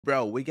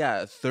Bro, we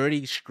got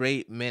 30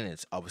 straight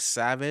minutes of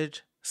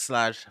savage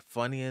slash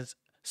funniest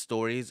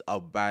stories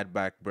of Bad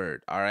Back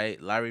Bird. All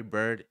right, Larry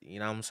Bird, you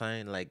know what I'm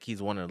saying? Like,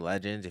 he's one of the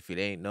legends. If you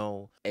ain't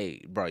know,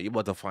 hey, bro, you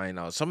about to find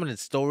out some of the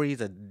stories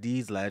that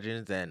these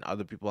legends and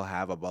other people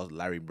have about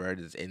Larry Bird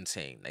is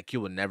insane. Like,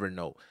 you would never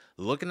know.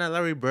 Looking at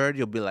Larry Bird,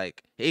 you'll be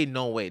like, hey,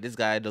 no way, this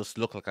guy does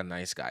look like a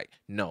nice guy.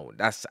 No,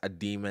 that's a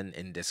demon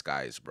in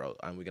disguise, bro.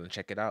 And we're gonna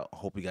check it out. I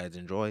hope you guys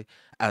enjoy.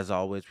 As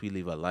always, please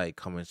leave a like,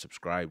 comment,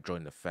 subscribe,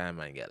 join the fam,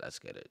 and yeah, let's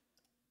get it.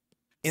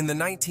 In the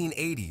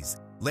 1980s,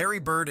 Larry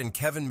Bird and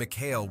Kevin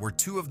McHale were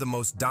two of the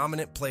most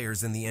dominant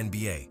players in the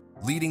NBA,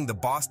 leading the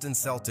Boston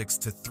Celtics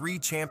to 3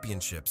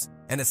 championships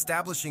and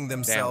establishing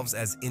themselves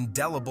as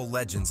indelible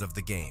legends of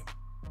the game.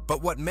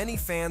 But what many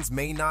fans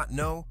may not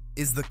know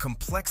is the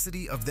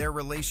complexity of their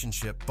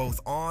relationship both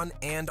on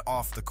and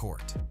off the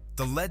court.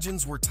 The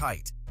legends were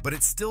tight, but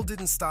it still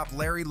didn't stop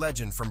Larry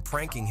Legend from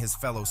pranking his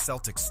fellow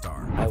Celtics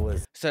star.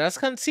 So that's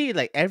kind of see,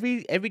 like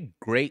every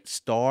great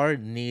star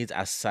needs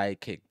a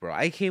sidekick, bro.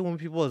 I hate when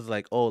people is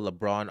like, oh,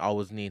 LeBron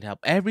always need help.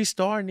 Every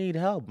star need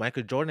help.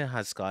 Michael Jordan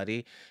had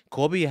Scotty,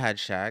 Kobe had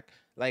Shaq,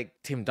 like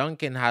Tim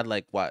Duncan had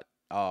like what,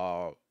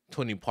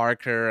 Tony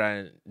Parker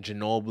and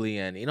Ginobili,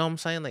 and you know what I'm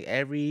saying? Like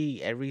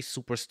every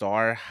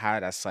superstar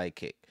had a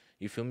sidekick.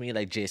 You feel me?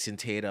 Like Jason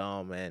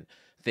Tatum and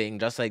thing,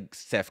 just like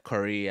Steph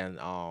Curry and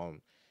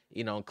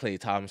you know, Klay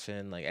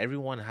Thompson. Like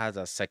everyone has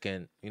a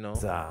second, you know.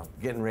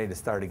 Getting ready to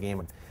start a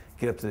game and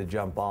get up to the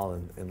jump ball,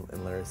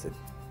 and Larry said,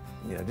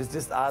 you know,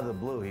 just out of the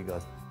blue, he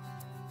goes,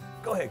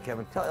 go ahead,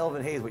 Kevin, tell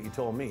Elvin Hayes what you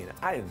told me. And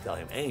I didn't tell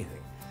him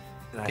anything.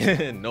 And I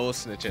said, no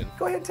snitching.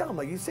 go ahead and tell him,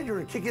 like, you said you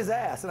were gonna kick his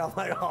ass. And I'm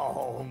like,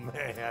 oh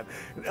man.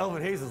 And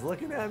Elvin Hayes is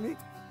looking at me.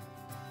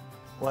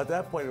 Well, at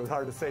that point, it was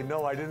hard to say,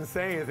 no, I didn't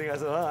say anything. I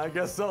said, I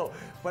guess so.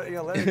 But, you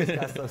know, Larry just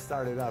got stuff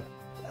started up.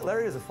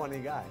 Larry is a funny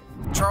guy.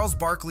 Charles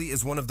Barkley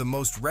is one of the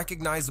most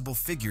recognizable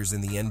figures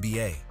in the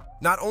NBA.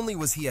 Not only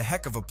was he a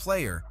heck of a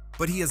player,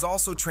 but he has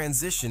also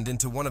transitioned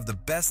into one of the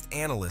best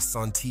analysts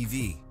on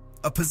TV,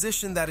 a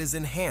position that is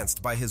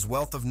enhanced by his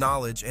wealth of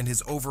knowledge and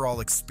his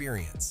overall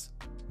experience.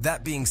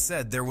 That being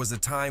said, there was a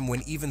time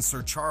when even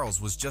Sir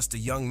Charles was just a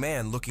young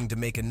man looking to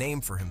make a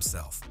name for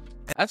himself.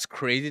 That's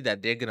crazy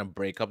that they're gonna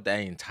break up that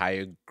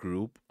entire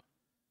group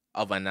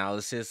of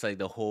analysis, like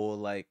the whole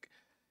like,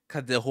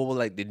 cause the whole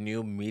like the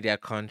new media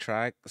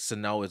contract. So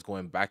now it's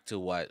going back to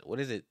what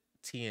is it,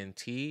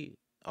 TNT?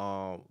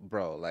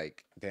 Bro,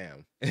 like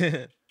damn.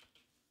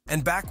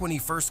 And back when he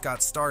first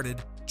got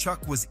started,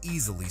 Chuck was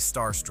easily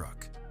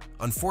starstruck.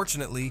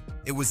 Unfortunately,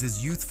 it was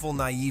his youthful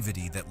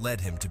naivety that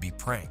led him to be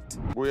pranked.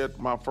 We're at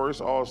my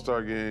first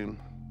All-Star game,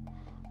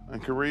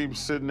 and Kareem's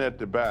sitting at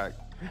the back.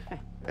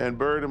 And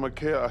Bird and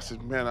McHale, I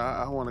said, man,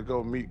 I want to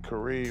go meet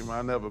Kareem.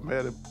 I never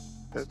met him.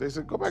 They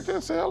said, go back there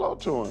and say hello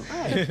to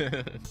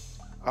him.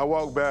 I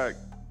walk back,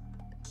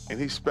 and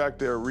he's back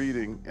there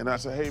reading, and I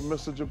said, hey,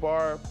 Mr.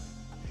 Jabbar.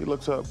 He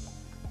looks up.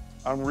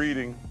 I'm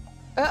reading.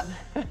 I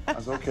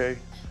said, okay.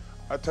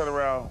 I turn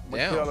around,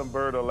 McHale and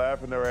Bird are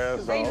laughing their ass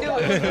off. They knew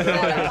it was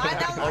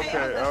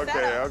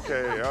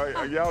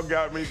Okay. Y'all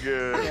got me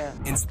good. Yeah.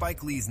 In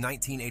Spike Lee's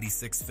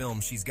 1986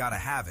 film, She's Gotta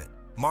Have It,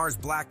 Mars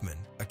Blackman,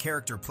 a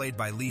character played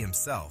by Lee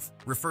himself,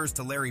 refers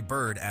to Larry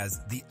Bird as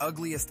the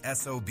ugliest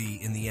SOB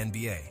in the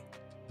NBA.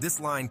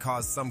 This line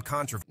caused some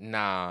controversy.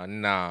 Nah,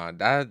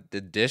 the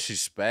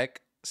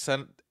disrespect,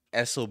 son,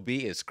 SOB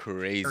is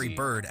crazy. Larry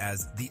Bird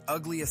as the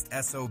ugliest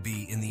SOB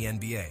in the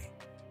NBA.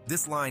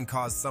 This line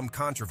caused some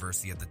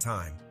controversy at the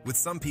time, with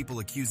some people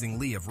accusing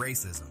Lee of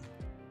racism.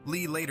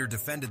 Lee later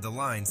defended the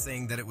line,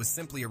 saying that it was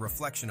simply a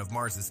reflection of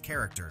Mars's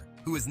character,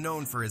 who is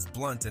known for his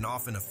blunt and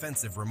often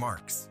offensive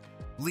remarks.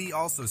 Lee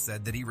also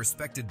said that he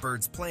respected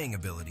Bird's playing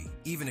ability,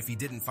 even if he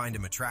didn't find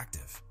him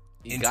attractive.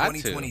 In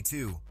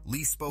 2022,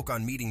 Lee spoke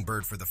on meeting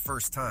Bird for the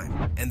first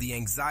time and the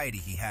anxiety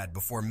he had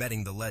before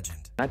meeting the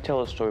legend. I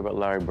tell a story about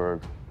Larry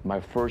Bird. My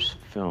first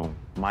film,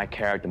 my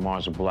character,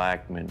 Mars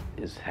Blackman,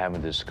 is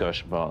having a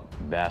discussion about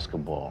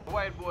basketball. The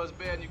white boy's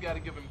bad and you gotta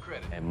give him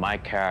credit. And my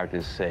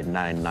character said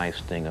not a nice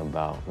thing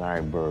about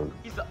Larry Bird.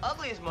 He's the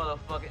ugliest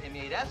motherfucker in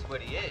me, that's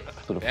what he is.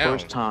 For the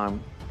first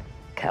time,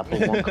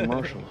 Capital One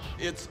commercials.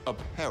 It's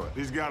apparent.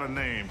 He's got a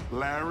name,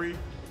 Larry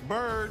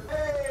Bird.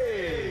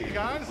 Hey,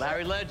 guys.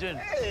 Larry Legend.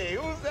 Hey,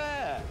 who's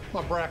that?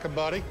 My bracket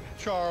buddy,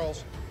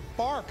 Charles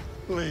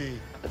Barkley.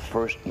 The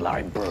first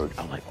Larry Bird,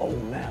 I'm like, oh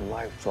man,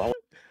 Larry. So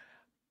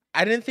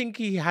I didn't think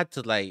he had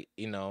to like,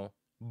 you know,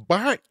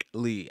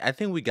 Barkley. I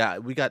think we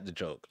got the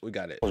joke. We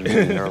got it. I was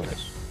really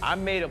nervous. I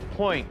made a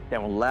point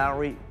that when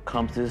Larry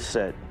comes to the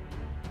set,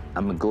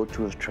 I'm gonna go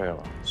to his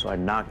trailer. So I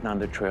knocked on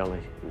the trailer.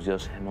 It was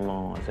just him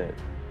alone. I said,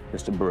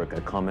 Mr. Burke,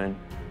 I come in.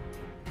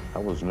 I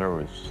was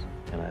nervous.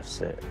 And I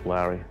said,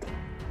 Larry,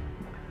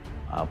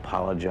 I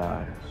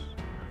apologize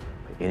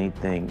for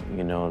anything,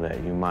 you know,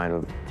 that you might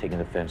have taken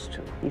offense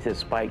to. He said,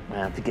 Spike,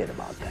 man, forget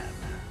about that,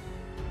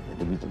 man.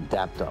 And we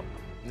dapped up.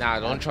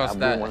 Nah, don't trust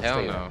that.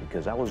 Hell no.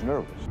 Because I was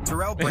nervous.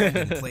 Terrell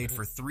Brandon played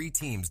for 3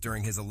 teams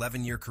during his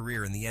 11-year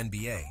career in the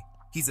NBA.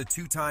 He's a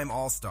 2-time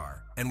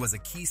All-Star and was a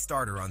key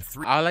starter on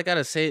 3. All I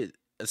gotta say,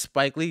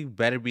 Spike Lee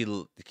better be.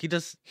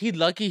 He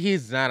lucky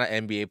he's not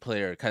an NBA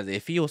player, because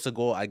if he was to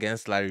go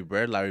against Larry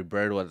Bird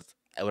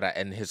would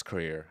end his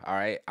career. All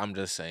right, I'm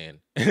just saying.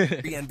 3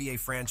 NBA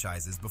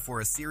franchises before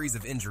a series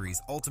of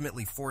injuries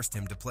ultimately forced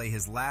him to play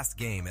his last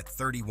game at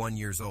 31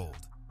 years old.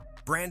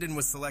 Brandon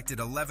was selected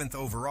 11th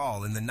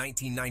overall in the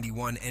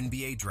 1991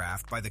 NBA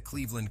draft by the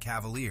Cleveland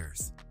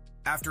Cavaliers.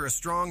 After a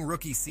strong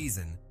rookie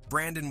season,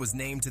 Brandon was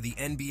named to the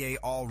NBA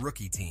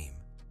All-Rookie team.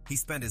 He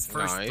spent his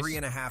first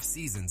 3.5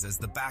 seasons as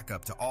the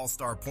backup to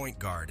All-Star point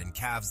guard and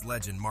Cavs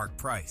legend Mark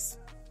Price.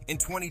 In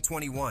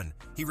 2021,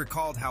 he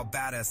recalled how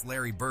badass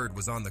Larry Bird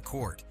was on the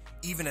court,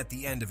 even at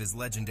the end of his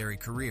legendary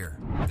career.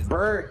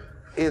 Bird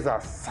is a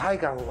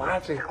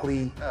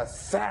psychologically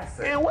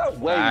assassin. In what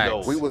way,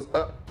 though? We was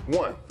up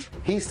one.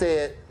 He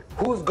said,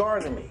 "Who's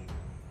guarding me?"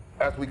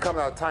 As we come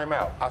out of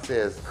timeout, I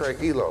says,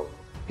 "Craig Elo."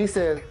 He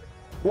said,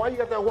 "Why you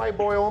got that white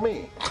boy on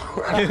me?"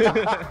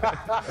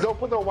 "Don't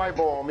put no white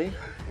boy on me."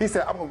 He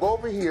said, "I'm gonna go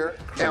over here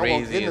and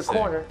I'm gonna in the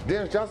corner.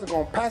 Dennis Johnson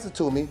gonna pass it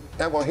to me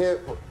and I'm gonna hit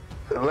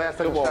the last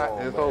second shot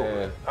and it's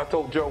over." I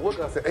told Joe Wood,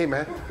 I said, "Hey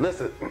man,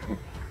 listen,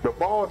 the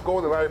ball is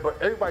going to Larry Bird.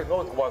 Everybody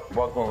knows the ball's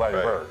going to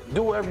Larry Bird.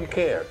 Do whatever you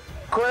can.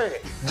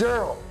 Craig,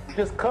 Gerald,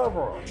 just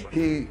cover him."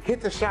 He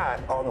hit the shot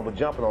on him, was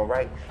jumping on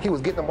right. He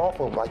was getting him off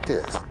of him like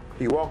this.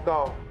 He walked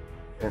off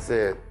and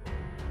said,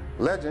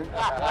 "Legend."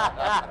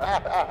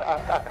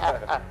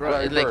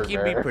 Bro, like he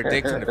be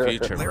predicting the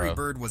future, bro. Larry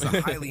Bird was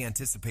a highly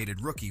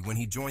anticipated rookie when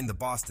he joined the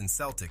Boston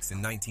Celtics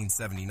in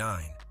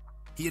 1979.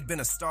 He had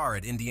been a star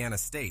at Indiana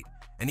State,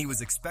 and he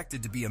was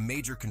expected to be a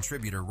major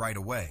contributor right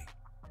away.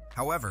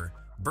 However,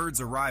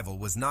 Bird's arrival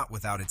was not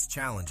without its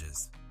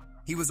challenges.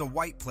 He was a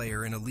white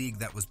player in a league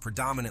that was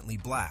predominantly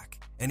black,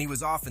 and he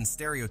was often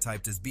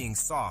stereotyped as being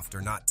soft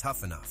or not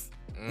tough enough.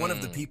 One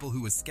of the people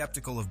who was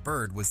skeptical of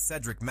Bird was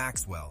Cedric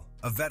Maxwell,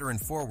 a veteran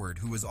forward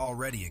who was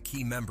already a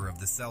key member of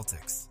the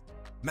Celtics.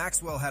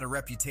 Maxwell had a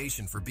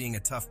reputation for being a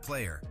tough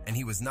player, and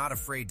he was not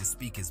afraid to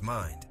speak his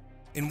mind.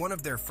 In one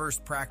of their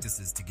first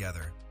practices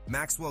together,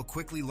 Maxwell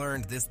quickly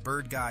learned this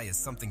Bird guy is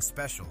something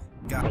special.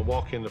 I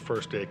walk in the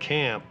first day of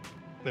camp,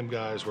 them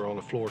guys were on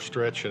the floor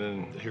stretching,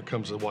 and here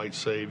comes the white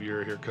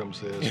savior, here comes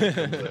this, here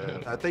comes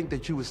that. I think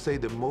that you would say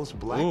that most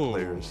black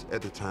players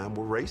at the time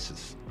were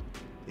racist,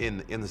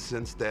 in the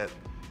sense that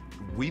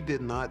we did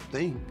not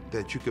think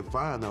that you could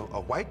find a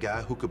white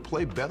guy who could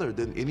play better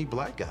than any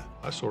black guy.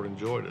 I sort of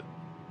enjoyed it,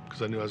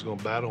 because I knew I was going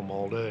to battle him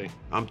all day.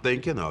 I'm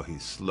thinking, oh,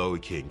 he's slow,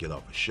 he can't get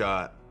off a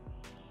shot.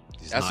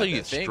 He's That's not what you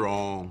that think.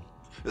 strong.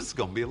 This is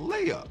gonna be a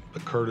layup.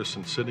 But Curtis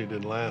and Sidney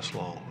didn't last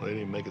long. They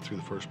didn't even make it through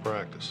the first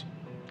practice.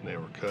 And they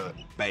were cut.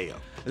 Bam.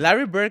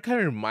 Larry Bird kind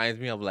of reminds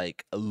me of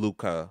like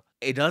Luka.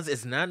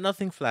 It's not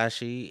nothing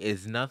flashy.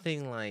 It's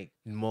nothing like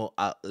more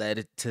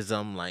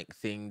athleticism like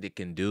thing they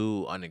can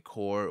do on the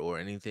court or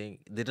anything.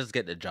 They just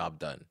get the job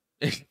done.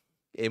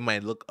 It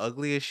might look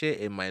ugly as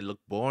shit. It might look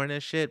boring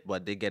as shit,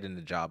 but they getting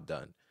the job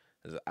done.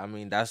 I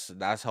mean,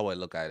 that's how I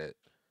look at it.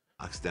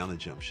 Knocks down a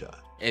jump shot.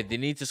 If they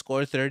need to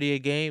score 30 a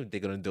game, they're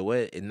gonna do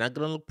it. It's not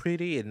gonna look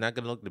pretty. It's not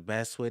gonna look the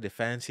best way, the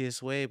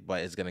fanciest way,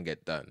 but it's gonna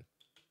get done.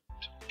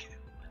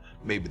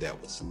 Maybe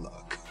that was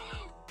luck.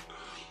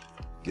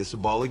 Gets the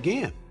ball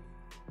again.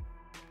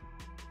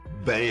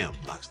 Bam,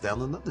 knocks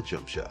down another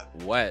jump shot.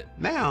 What?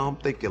 Now I'm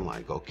thinking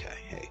like, okay,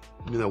 hey,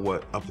 you know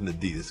what? I'm gonna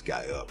D this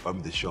guy up. I'm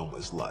gonna show him what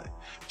it's like.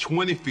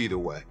 20 feet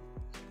away,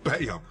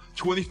 bam.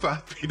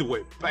 25 feet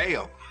away,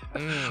 bam.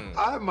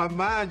 My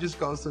mind just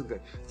goes to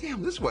that.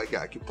 Damn, this white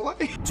guy can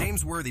play.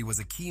 James Worthy was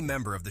a key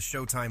member of the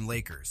Showtime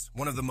Lakers,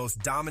 one of the most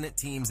dominant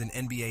teams in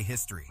NBA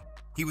history.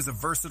 He was a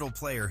versatile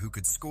player who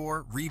could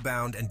score,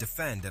 rebound, and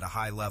defend at a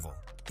high level.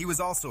 He was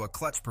also a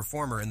clutch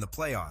performer in the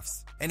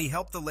playoffs, and he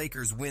helped the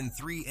Lakers win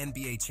 3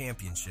 NBA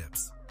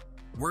championships.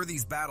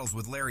 Worthy's battles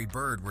with Larry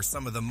Bird were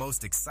some of the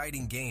most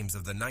exciting games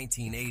of the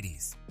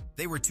 1980s.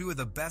 They were 2 of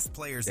the best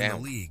players in the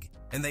league,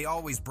 and they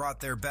always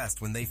brought their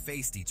best when they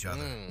faced each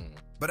other.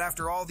 But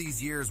after all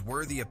these years,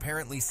 Worthy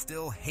apparently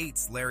still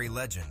hates Larry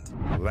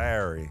Legend.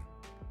 Larry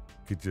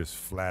could just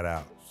flat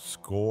out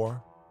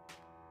score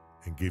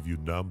and give you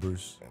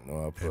numbers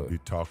and be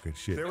talking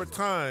shit. There were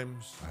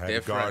times I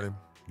had to guard him.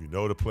 You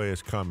know the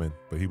player's coming,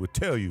 but he would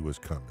tell you it's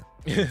coming.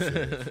 He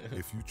said,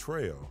 if you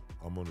trail,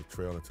 I'm going to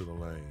trail into the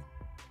lane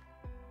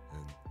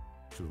and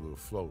to a little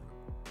floater.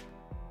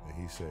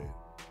 And he said,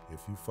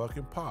 if you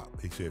fucking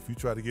pop, he said, if you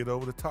try to get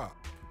over the top,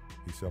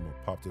 he said, I'm going to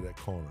pop to that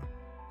corner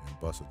and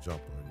bust a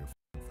jumper in your face.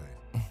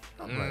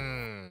 I'm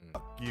like,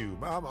 fuck you.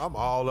 I'm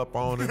all up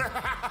on him.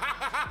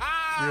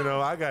 You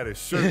know, I got his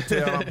shirt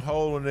tail, I'm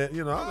holding it.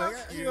 You know, I'm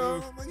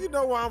like, you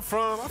know where I'm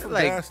from. I'm from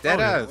like Gastonia. that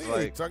ass,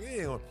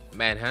 like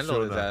manhandle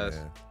sure his enough, ass.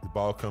 man. The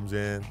ball comes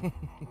in,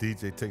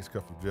 DJ takes a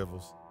couple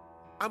dribbles.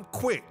 I'm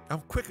quick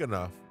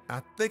enough.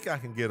 I think I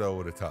can get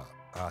over the top.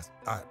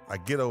 I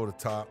get over the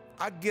top.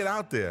 I get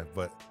out there,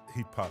 but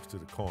he pops to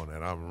the corner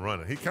and I'm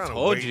running. He kind of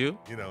told you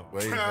know.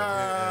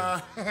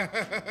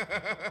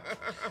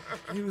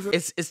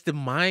 It's the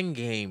mind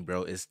game,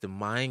 bro. It's the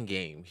mind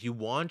game. He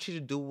wants you to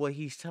do what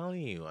he's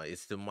telling you.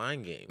 It's the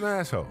mind game.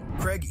 Asshole.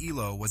 Craig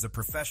Elo was a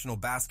professional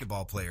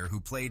basketball player who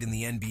played in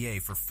the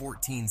NBA for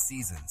 14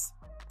 seasons.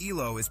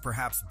 Elo is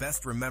perhaps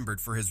best remembered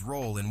for his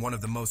role in one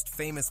of the most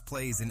famous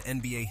plays in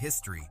NBA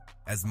history,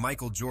 as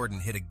Michael Jordan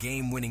hit a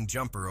game-winning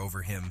jumper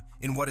over him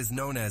in what is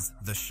known as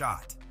the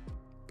shot.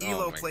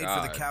 Elo played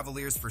for the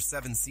Cavaliers for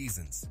 7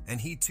 seasons,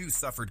 and he too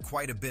suffered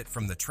quite a bit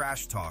from the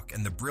trash talk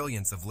and the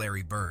brilliance of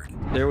Larry Bird.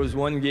 There was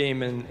one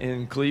game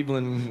in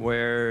Cleveland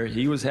where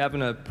he was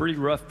having a pretty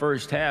rough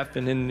first half,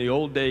 and in the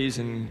old days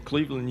in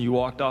Cleveland, you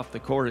walked off the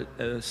court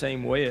the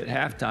same way at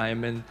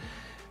halftime, and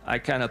I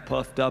kind of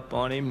puffed up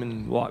on him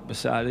and walked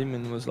beside him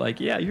and was like,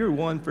 yeah, you're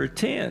 1 for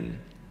 10.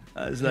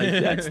 I was like,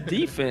 that's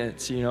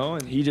defense, you know?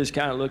 And he just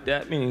kind of looked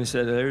at me and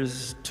said,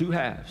 there's 2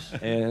 halves.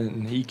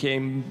 And he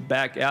came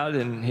back out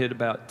and hit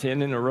about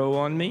 10 in a row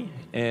on me.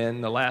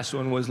 And the last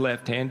one was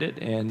left-handed.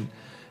 And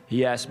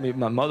he asked me if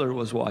my mother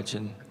was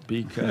watching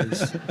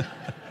because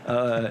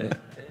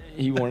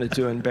he wanted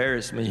to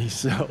embarrass me.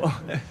 So,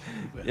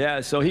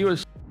 yeah, so he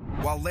was...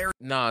 While Larry...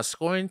 Nah,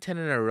 scoring 10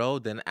 in a row,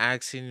 then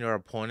asking your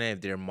opponent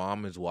if their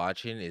mom is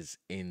watching is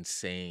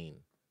insane.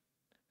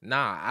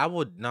 Nah, I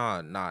would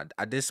nah.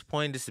 At this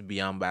point, this is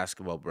beyond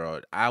basketball, bro.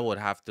 I would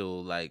have to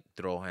like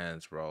throw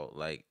hands, bro.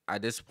 Like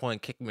at this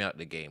point, kick me out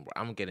the game, bro.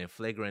 I'm getting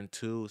flagrant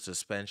 2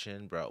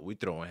 suspension, bro. We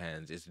throwing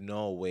hands. There's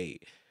no way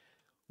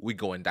we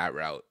going that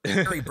route.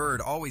 Larry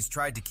Bird always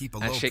tried to keep a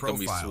low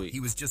profile.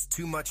 He was just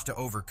too much to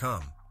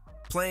overcome.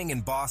 Playing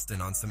in Boston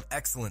on some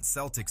excellent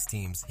Celtics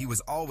teams, he was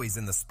always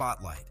in the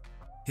spotlight.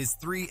 His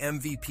 3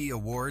 MVP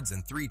awards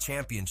and 3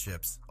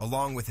 championships,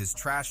 along with his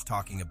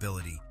trash-talking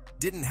ability,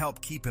 didn't help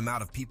keep him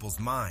out of people's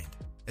mind,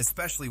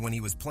 especially when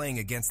he was playing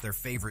against their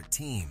favorite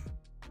team.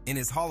 In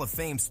his Hall of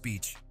Fame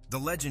speech, the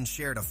legend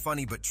shared a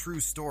funny but true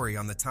story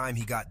on the time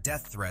he got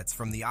death threats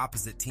from the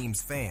opposite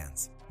team's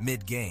fans,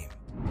 mid-game.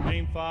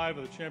 Game 5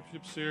 of the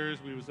championship series,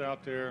 we was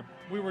out there.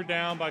 We were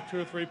down by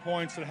 2 or 3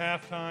 points at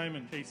halftime,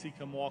 and KC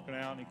come walking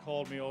out, and he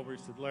called me over. He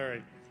said,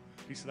 Larry,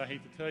 he said, I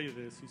hate to tell you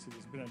this. He said,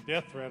 there's been a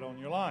death threat on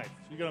your life.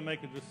 So you got to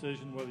make a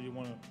decision whether you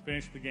want to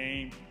finish the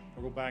game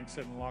or go back and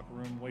sit in the locker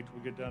room and wait till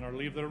we get done or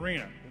leave the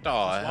arena.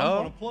 I'm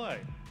going to play.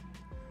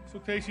 So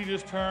Casey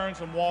just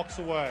turns and walks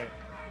away.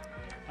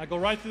 I go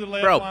right through the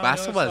layup line.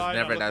 Basketball is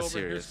never that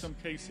serious. Here's some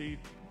Casey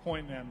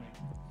pointing at me.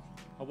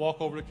 I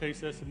walk over to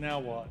Casey. I said, now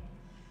what?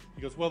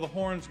 He goes, well, the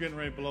horn's getting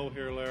ready to blow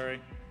here, Larry.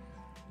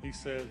 He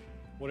said,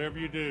 whatever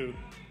you do,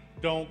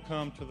 don't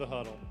come to the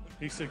huddle.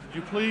 He said, could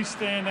you please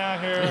stand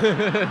out here?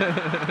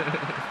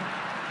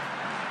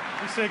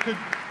 He said,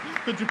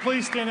 could you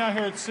please stand out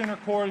here at center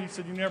court? He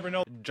said, you never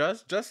know.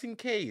 Just in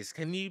case,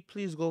 can you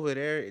please go over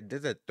there?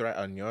 There's a threat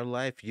on your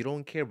life. You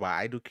don't care, but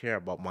I do care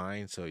about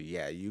mine. So,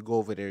 yeah, you go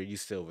over there. You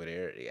stay over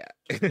there. Yeah.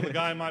 The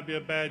guy might be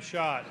a bad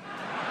shot.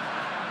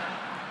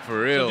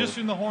 For real. So just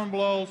in the horn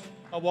blows,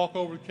 I walk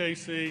over to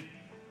KC.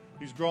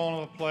 He's drawing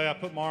on the play. I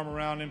put my arm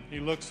around him. He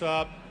looks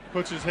up,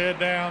 puts his head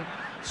down,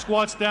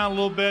 squats down a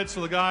little bit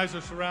so the guys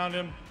are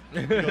surrounding him.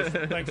 He goes,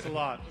 thanks a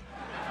lot.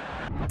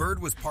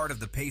 Bird was part of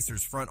the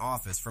Pacers front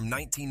office from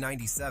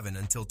 1997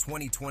 until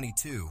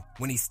 2022,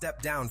 when he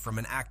stepped down from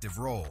an active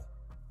role.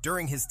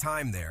 During his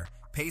time there,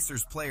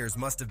 Pacers players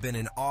must have been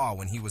in awe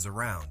when he was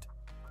around.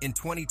 In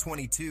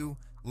 2022,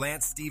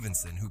 Lance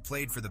Stevenson, who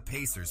played for the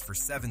Pacers for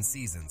 7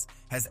 seasons,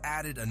 has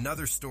added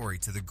another story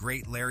to the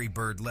great Larry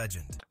Bird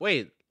legend.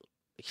 Wait,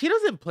 he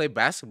doesn't play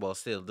basketball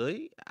still, do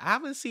he? I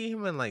haven't seen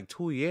him in like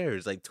 2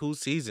 years, like 2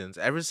 seasons.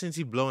 Ever since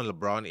he blew in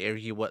LeBron air,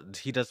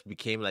 he just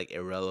became like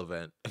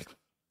irrelevant.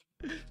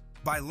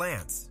 By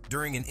Lance,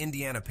 during an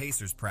Indiana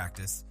Pacers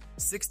practice,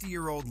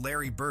 60-year-old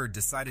Larry Bird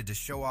decided to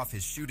show off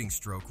his shooting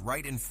stroke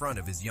right in front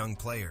of his young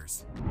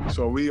players.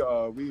 So we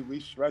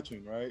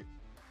stretching, right?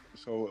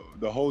 So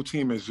the whole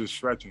team is just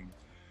stretching,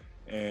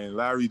 and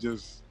Larry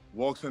just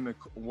walks on the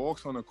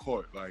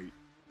court, like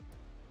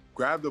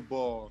grabbed the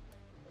ball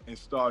and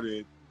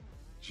started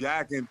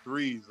jacking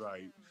threes,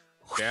 like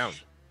damn.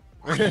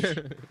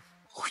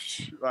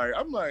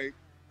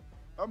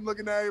 I'm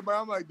looking at everybody.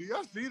 I'm like, do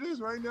y'all see this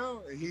right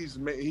now? And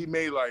he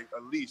made like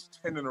at least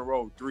 10 in a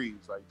row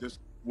threes. Like just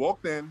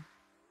walked in,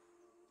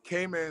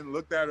 came in,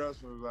 looked at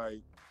us, and was like,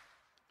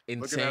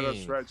 insane. Looking at us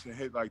stretch and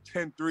hit like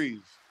 10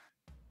 threes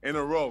in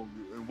a row,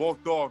 and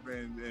walked off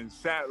and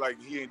sat like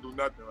he ain't do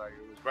nothing. Like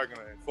it was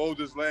regular, and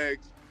folded his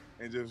legs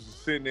and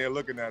just sitting there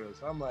looking at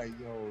us. I'm like,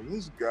 yo,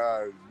 this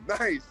guy's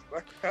nice.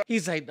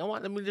 He's like, no,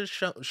 let me just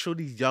show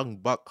these young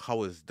buck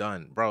how it's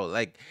done, bro.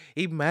 Like,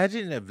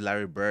 imagine if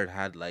Larry Bird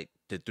had like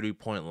the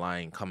 3-point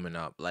line coming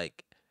up,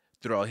 like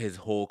throughout his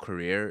whole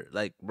career.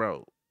 Like,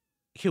 bro,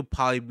 he'll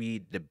probably be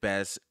the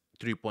best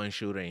 3-point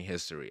shooter in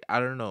history. I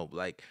don't know,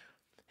 like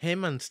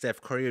him and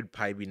Steph Curry would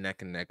probably be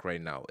neck and neck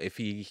right now if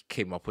he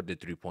came up with the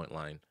 3-point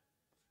line.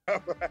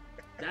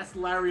 That's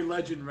Larry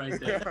Legend right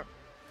there.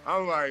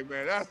 I'm like,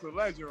 man, that's a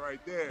legend right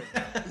there.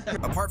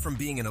 Apart from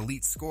being an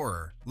elite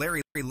scorer,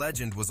 Larry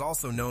Legend was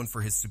also known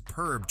for his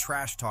superb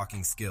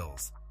trash-talking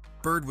skills.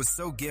 Bird was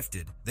so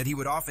gifted that he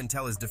would often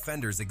tell his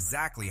defenders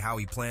exactly how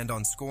he planned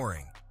on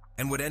scoring,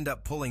 and would end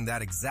up pulling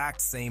that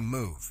exact same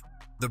move.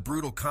 The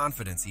brutal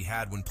confidence he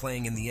had when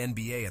playing in the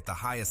NBA at the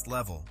highest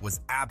level was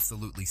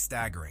absolutely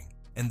staggering,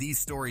 and these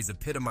stories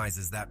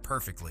epitomizes that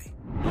perfectly.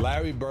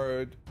 Larry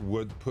Bird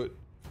would put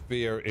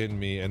fear in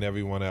me and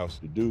everyone else.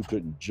 The dude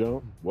couldn't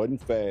jump,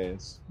 wasn't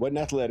fast, wasn't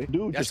athletic.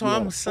 Dude, that's just what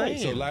I'm play. saying.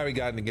 So Larry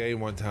got in the game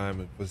one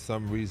time, and for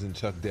some reason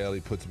Chuck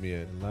Daly puts me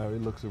in. And Larry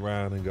looks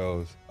around and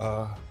goes,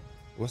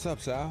 what's up,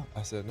 Sal?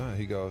 I said, nah.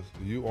 He goes,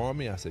 you on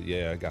me? I said,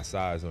 yeah, I got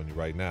size on you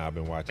right now. I've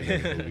been watching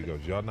every movie. He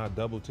goes, y'all not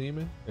double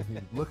teaming? And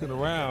he's looking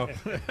around.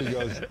 He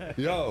goes,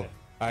 yo.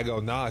 I go,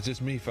 nah, it's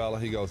just me, fella.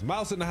 He goes,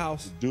 mouse in the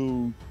house. The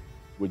dude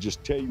would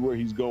just tell you where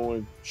he's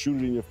going, shoot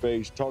it in your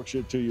face, talk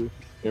shit to you,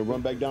 and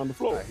run back down the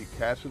floor. He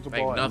catches the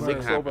ball and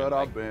looks over at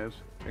our bench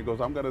and goes,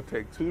 I'm going to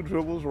take 2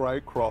 dribbles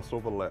right,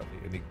 crossover left.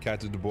 And he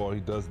catches the ball, he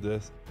does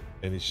this,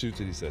 and he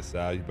shoots it. He says,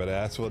 Sal, you better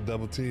ask for a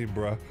double team,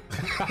 bro.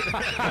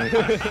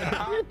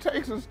 He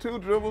takes his 2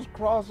 dribbles,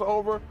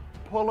 crossover,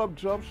 pull-up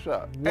jump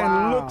shot,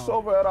 Wow. and looks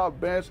over at our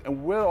bench,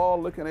 and we're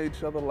all looking at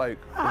each other like,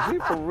 is he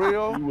for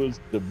real? He was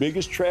the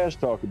biggest trash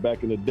talker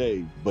back in the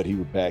day, but he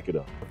would back it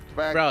up.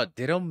 Bro,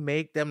 they don't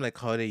make them like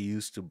how they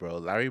used to, bro.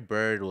 Larry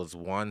Bird was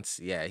once,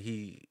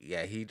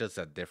 he does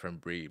a different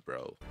breed,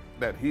 bro.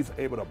 That he's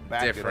able to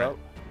back it up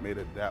made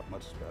it that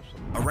much special.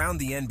 Around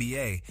the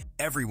NBA,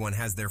 everyone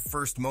has their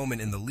first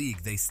moment in the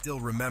league they still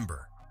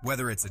remember.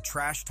 Whether it's a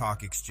trash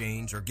talk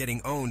exchange or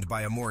getting owned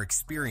by a more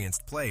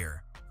experienced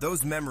player,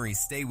 those memories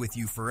stay with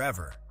you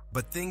forever.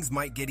 But things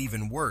might get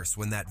even worse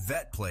when that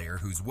vet player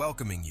who's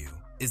welcoming you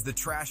is the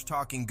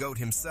trash-talking GOAT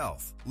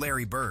himself,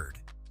 Larry Bird.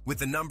 With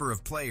the number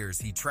of players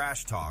he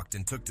trash-talked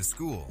and took to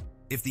school,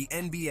 if the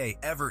NBA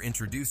ever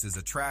introduces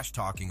a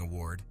trash-talking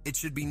award, it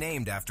should be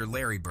named after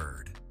Larry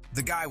Bird.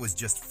 The guy was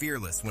just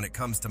fearless when it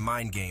comes to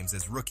mind games,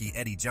 as rookie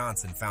Eddie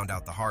Johnson found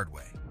out the hard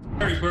way.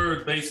 Larry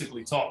Bird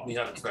basically taught me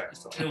how to trash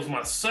talk. It was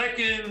my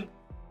second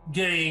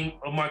game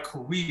of my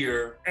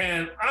career,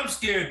 and I'm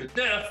scared to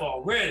death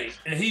already.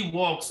 And he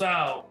walks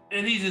out,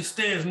 and he just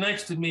stands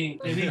next to me,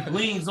 and he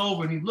leans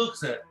over and he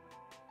looks at me.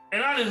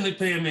 And I didn't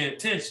pay him any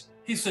attention.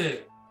 He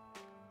said,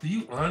 do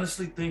you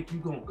honestly think you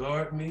gonna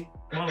guard me,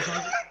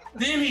 motherfucker?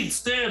 Then he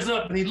stands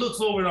up and he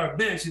looks over at our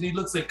bench and he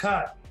looks at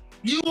Cotton.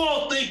 You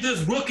all think this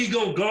rookie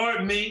gonna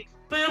guard me?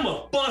 Man, I'm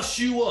gonna bust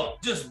you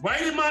up. Just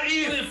right in my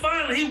ear. And then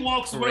finally he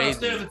walks around,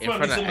 stands in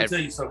front of me. So I'm gonna tell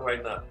you something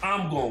right now.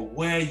 I'm gonna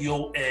wear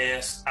your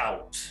ass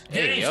out.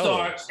 Game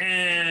starts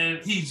and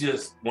he's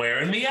just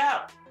wearing me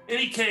out. And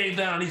he came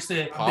down, he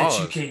said, I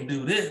bet you can't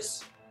do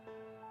this.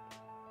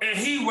 And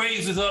he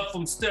raises up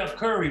from Steph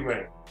Curry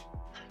range.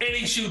 And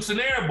he shoots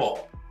an air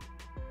ball.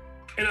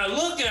 And I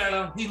look at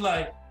him, he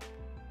like,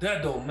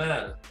 that don't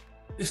matter.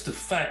 It's the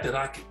fact that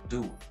I can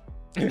do it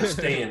and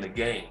stay in the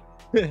game.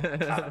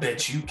 I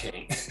bet you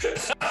can't.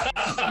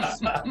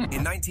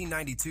 In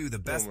 1992, the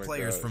best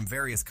players from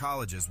various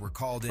colleges were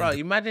called in. Bro,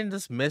 you imagine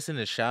just missing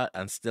a shot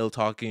and still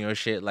talking your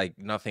shit like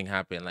nothing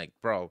happened. Like,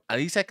 bro, at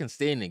least I can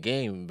stay in the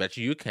game. Bet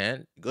you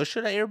can't. Go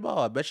shoot an air ball.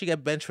 I bet you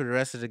get benched for the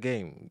rest of the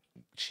game.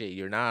 Shit,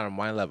 you're not on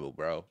my level,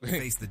 bro.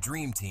 Face the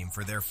dream team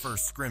for their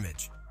first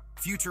scrimmage.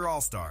 Future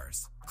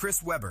All-Stars,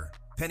 Chris Webber,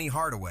 Penny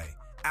Hardaway,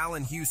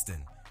 Allen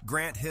Houston,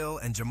 Grant Hill,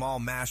 and Jamal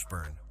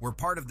Mashburn were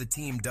part of the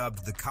team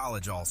dubbed the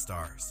College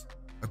All-Stars.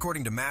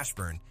 According to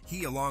Mashburn,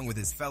 he, along with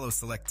his fellow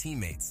select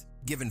teammates,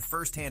 given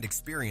first-hand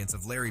experience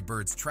of Larry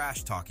Bird's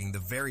trash-talking the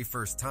very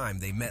first time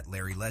they met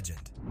Larry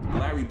Legend.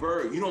 Larry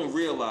Bird, you don't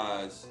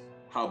realize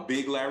how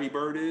big Larry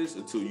Bird is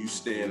until you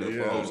stand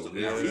up close to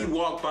him. He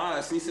walked by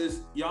us and he says,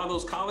 y'all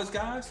those college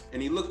guys?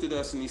 And he looked at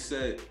us and he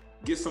said,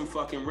 get some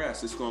fucking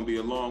rest. It's gonna be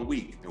a long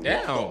week. And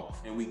walked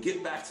off. And we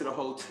get back to the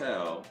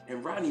hotel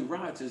and Rodney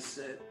Rogers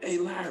said, hey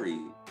Larry,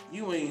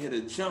 you ain't hit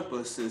a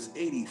jumper since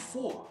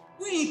 '84.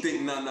 We ain't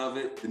think none of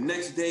it. The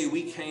next day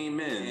we came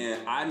in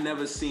and I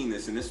never seen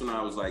this. And this one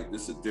I was like,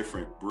 this is a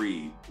different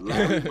breed.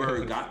 Larry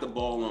Bird got the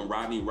ball on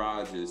Rodney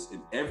Rogers.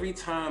 And every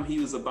time he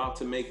was about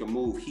to make a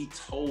move, he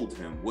told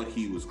him what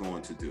he was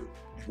going to do.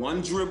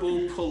 One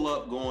dribble, pull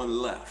up, going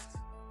left,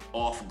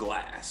 off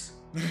glass.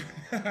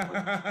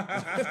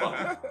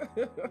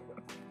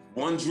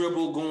 One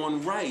dribble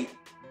going right,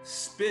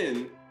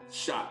 spin,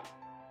 shot,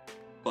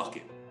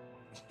 bucket.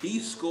 He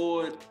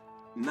scored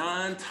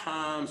 9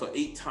 times or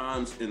 8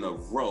 times in a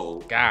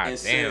row. God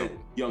and damn. Said,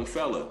 young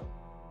fella,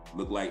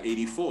 look like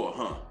 84,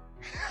 huh?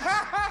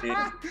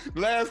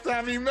 Last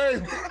time he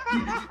made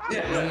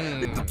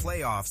it. The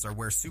playoffs are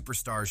where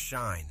superstars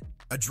shine.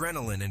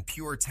 Adrenaline and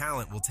pure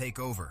talent will take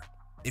over.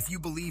 If you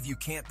believe you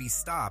can't be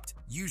stopped,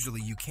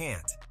 usually you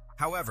can't.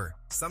 However,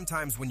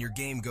 sometimes when your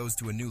game goes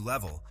to a new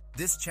level,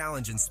 this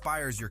challenge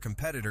inspires your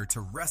competitor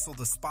to wrestle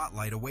the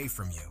spotlight away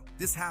from you.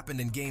 This happened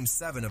in Game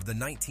 7 of the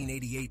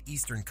 1988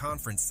 Eastern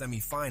Conference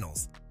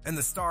semifinals, and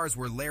the stars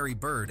were Larry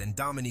Bird and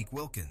Dominique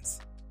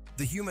Wilkins.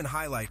 The human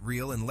highlight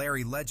reel and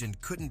Larry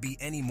Legend couldn't be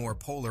any more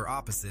polar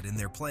opposite in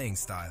their playing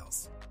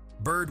styles.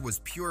 Bird was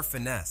pure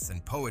finesse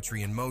and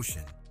poetry in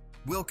motion.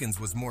 Wilkins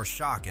was more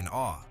shock and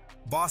awe.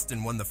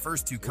 Boston won the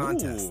first two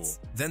contests.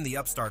 Then the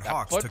upstart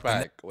Hawks took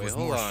the was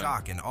more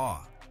shock and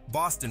awe.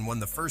 Boston won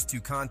the first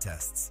two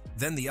contests.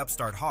 Then the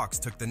upstart Hawks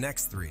took the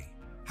next three.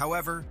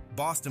 However,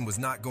 Boston was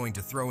not going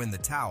to throw in the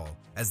towel,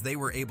 as they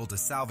were able to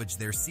salvage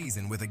their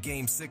season with a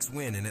Game 6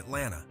 win in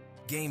Atlanta.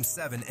 Game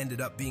 7 ended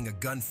up being a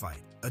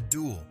gunfight, a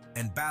duel,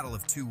 and battle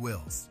of two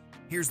wills.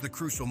 Here's the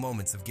crucial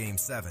moments of Game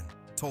 7,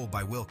 told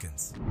by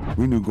Wilkins.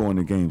 We knew going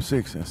to Game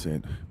 6, I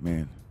said,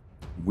 man,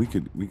 we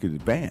could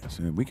advance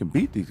and we can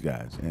beat these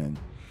guys. And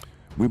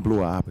we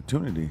blew our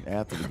opportunity.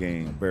 After the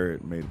game,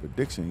 Barrett made a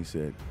prediction. He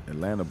said,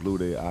 Atlanta blew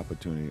their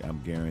opportunity.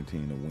 I'm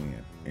guaranteeing a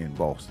win in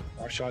Boston.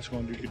 Our shots are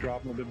going to be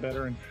dropping a little bit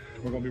better, and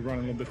we're going to be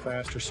running a little bit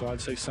faster, so I'd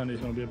say Sunday's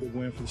going to be a big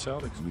win for the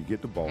Celtics. We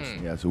get to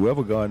Boston. Yeah, so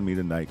whoever guarding me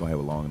tonight going to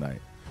have a long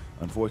night.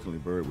 Unfortunately,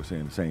 Bird was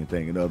saying the same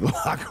thing in the other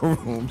locker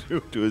room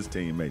to his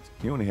teammates.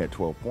 He only had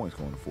 12 points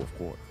going in the fourth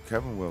quarter.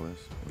 Kevin Willis,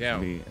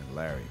 me, and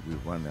Larry, we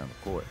run down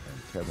the court,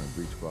 and Kevin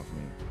reached across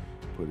me,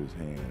 put his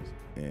hands,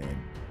 and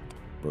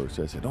Bird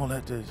said, don't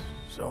let this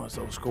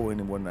so-and-so score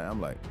any more than that.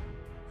 I'm like,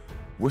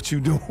 what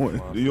you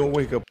doing? You don't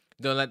wake up.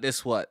 Don't let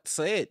this what?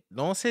 Say it.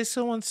 Don't say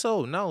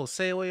so-and-so. No,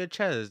 say it with your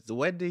chest.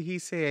 What did he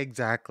say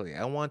exactly?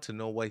 I want to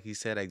know what he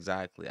said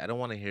exactly. I don't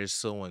want to hear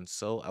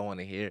so-and-so. I want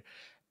to hear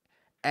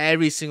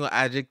every single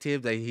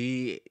adjective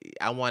that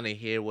I want to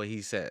hear what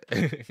he said.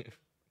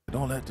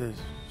 Don't let this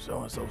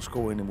so-and-so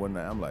score any more than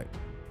that. I'm like,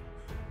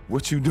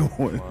 what you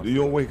doing? You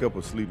don't wake up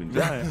a sleeping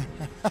giant.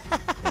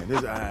 And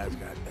his eyes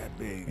got that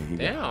big.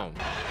 Damn.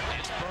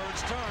 It's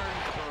Bird's turn.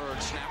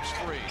 Bird snaps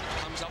free.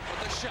 Comes up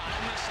with a shot,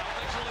 and the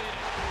Celtics lead.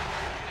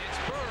 It's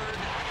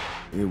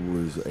Bird. It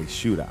was a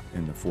shootout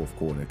in the fourth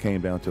quarter. It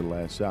came down to the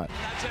last shot.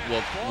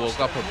 Woke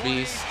up a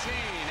beast.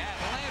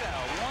 Atlanta,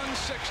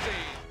 160.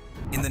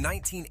 In the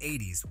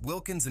 1980s,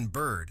 Wilkins and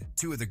Bird,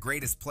 two of the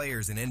greatest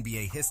players in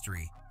NBA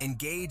history,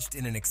 engaged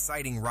in an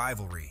exciting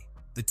rivalry.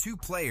 The two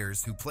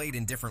players, who played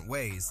in different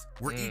ways,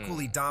 were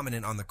equally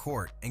dominant on the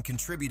court and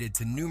contributed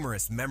to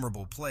numerous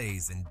memorable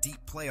plays and deep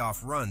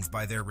playoff runs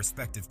by their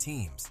respective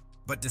teams.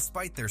 But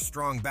despite their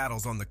strong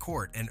battles on the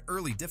court and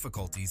early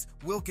difficulties,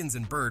 Wilkins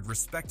and Bird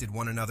respected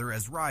one another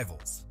as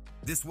rivals.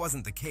 This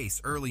wasn't the case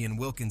early in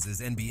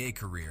Wilkins' NBA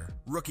career.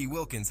 Rookie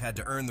Wilkins had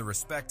to earn the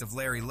respect of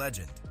Larry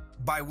Legend.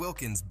 By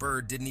Wilkins,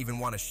 Bird didn't even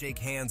want to shake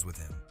hands with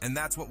him, and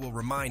that's what will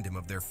remind him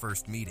of their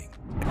first meeting.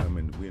 I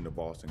mean, we're in the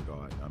Boston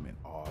Garden. I'm in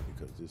awe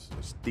because this is the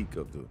mystique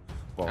of the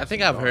Boston I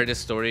think I've Garden. heard this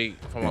story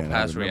from a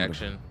past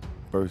reaction.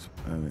 First,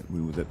 we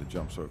was at the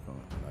jump circle,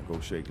 and I go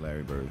shake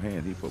Larry Bird's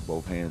hand. He put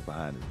both hands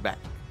behind his back,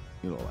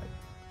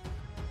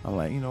 I'm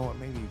like, you know what,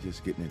 maybe he's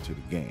just getting into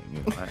the game.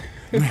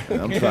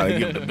 And I'm trying to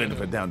give him the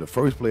benefit down. The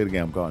first play of the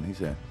game, I'm guarding. He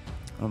said,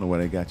 I don't know why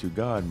they got you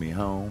guarding me,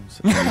 Holmes.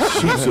 And he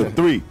shoots a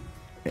three.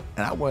 And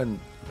I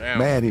wasn't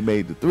mad he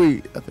made the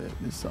three. I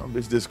thought, this son of a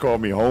bitch just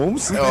called me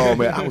Holmes. Oh,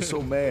 man, I was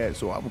so mad.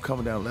 So I'm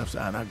coming down the left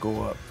side, and I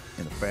go up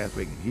in a fast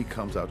break, and he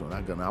comes out, and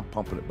I'm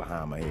pumping it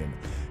behind my head,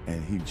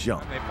 and he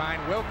jumped. They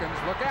find Wilkins.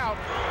 Look out.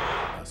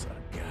 I said,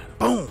 I got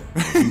him.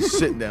 Boom. He's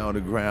sitting down on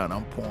the ground.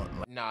 I'm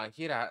pointing. Nah,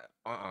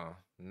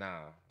 nah.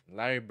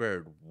 Larry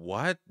Bird,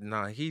 what?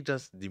 Nah, he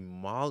just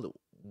demolished.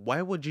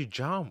 Why would you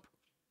jump?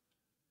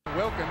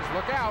 Wilkins,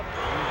 look out.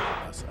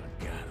 I said,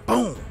 I got him.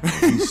 Boom.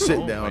 He's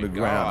sitting down on the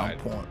ground. I'm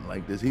pointing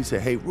like this. He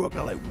said, hey, Rook.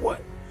 I'm like,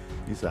 what?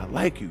 He said, I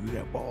like you. You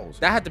got balls.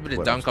 That had to be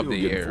the dunk of the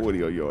year.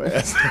 40 on your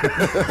ass.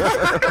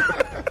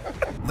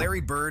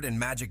 Larry Bird and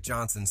Magic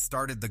Johnson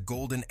started the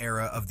golden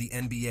era of the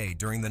NBA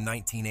during the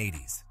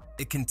 1980s.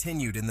 It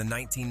continued in the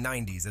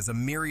 1990s as a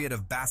myriad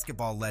of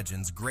basketball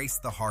legends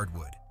graced the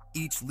hardwood,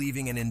 each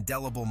leaving an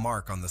indelible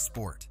mark on the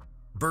sport.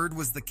 Bird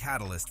was the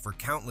catalyst for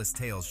countless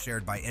tales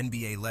shared by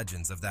NBA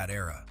legends of that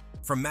era.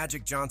 From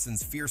Magic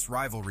Johnson's fierce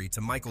rivalry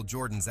to Michael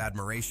Jordan's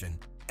admiration,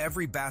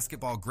 every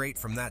basketball great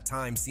from that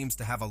time seems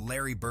to have a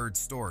Larry Bird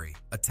story,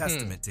 a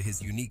testament to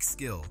his unique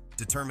skill,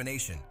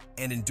 determination,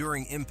 and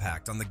enduring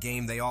impact on the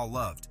game they all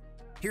loved.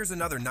 Here's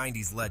another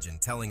 90s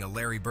legend telling a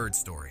Larry Bird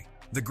story,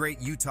 the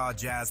great Utah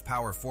Jazz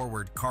power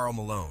forward Karl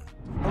Malone.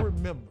 I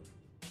remember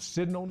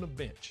sitting on the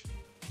bench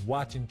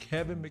watching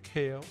Kevin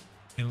McHale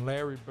and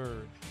Larry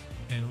Bird.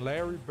 And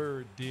Larry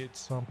Bird did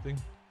something.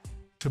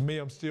 To me,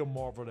 I'm still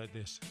marveled at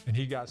this. And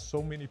he got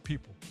so many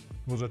people.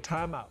 It was a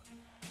timeout.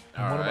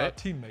 And one of our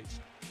teammates,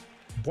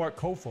 Bart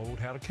Kofold,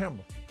 had a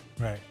camera.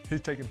 Right.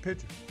 He's taking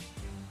pictures.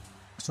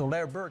 So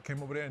Larry Bird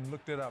came over there and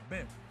looked at our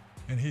bench.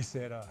 And he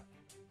said,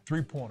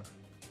 three-pointer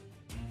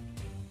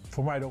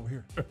from right over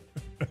here.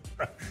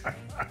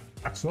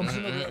 So I'm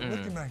sitting over there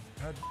looking like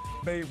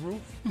Babe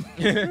Ruth.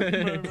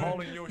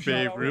 Calling your shot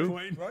Babe out,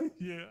 Ruth? right?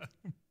 Yeah.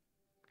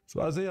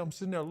 So Isaiah, I'm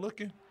sitting there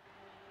looking.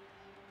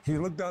 He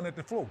looked down at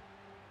the floor.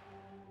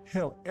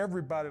 Hell,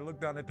 everybody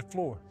looked down at the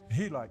floor.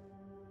 He like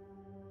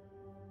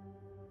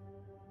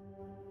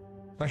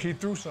he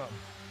threw something.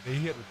 And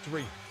he hit a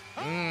three.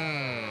 Can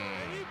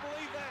you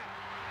believe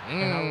that?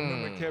 And I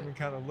remember Kevin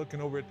kind of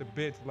looking over at the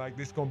bench like,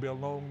 this is going to be a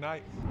long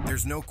night.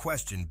 There's no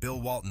question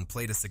Bill Walton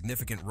played a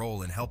significant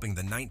role in helping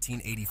the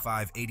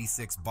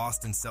 1985-86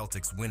 Boston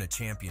Celtics win a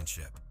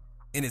championship.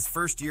 In his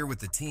first year with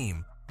the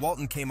team,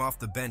 Walton came off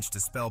the bench to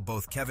spell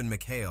both Kevin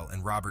McHale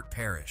and Robert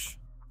Parrish.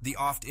 The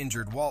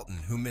oft-injured Walton,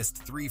 who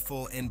missed 3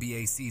 full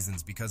NBA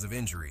seasons because of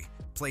injury,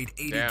 played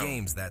 80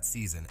 games that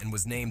season and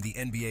was named the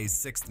NBA's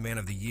 6th Man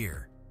of the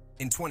Year.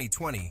 In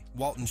 2020,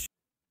 Walton...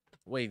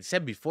 Wait, you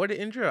said before the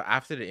injury or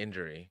after the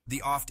injury?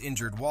 The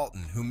oft-injured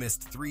Walton, who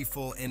missed 3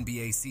 full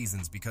NBA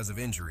seasons because of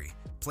injury,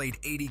 played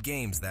 80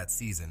 games that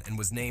season and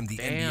was named the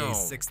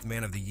NBA's 6th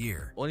Man of the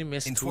Year. Only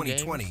missed In 2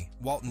 2020, games?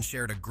 Walton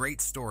shared a great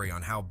story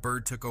on how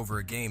Bird took over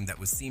a game that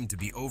was seemed to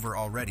be over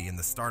already in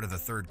the start of the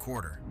third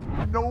quarter.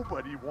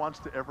 Nobody wants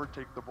to ever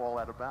take the ball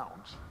out of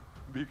bounds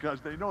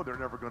because they know they're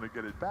never going to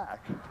get it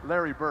back.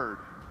 Larry Bird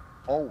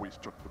always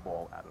took the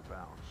ball out of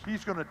bounds.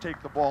 He's going to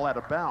take the ball out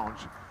of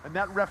bounds, and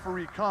that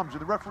referee comes,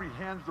 and the referee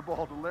hands the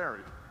ball to Larry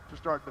to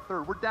start the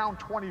third. We're down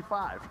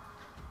 25.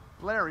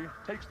 Larry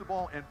takes the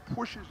ball and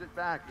pushes it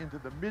back into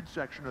the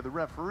midsection of the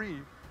referee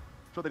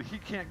so that he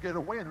can't get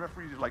away, and the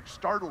referee is like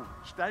startled,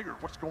 staggered.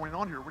 What's going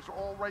on here? We're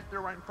all right there,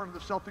 right in front of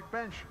the Celtic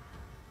bench.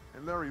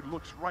 And Larry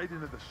looks right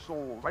into the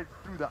soul, right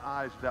through the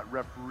eyes of that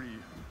referee,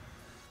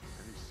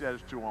 and he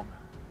says to him,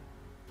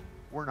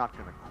 "We're not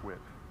going to quit.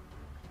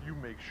 You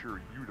make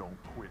sure you don't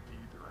quit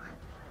either."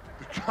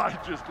 The guy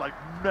just like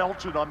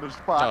melted on the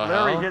spot.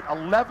 Larry hit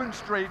 11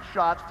 straight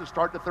shots to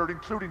start the third,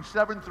 including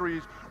 7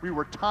 threes. We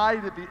were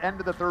tied at the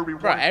end of the third.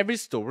 Bro, every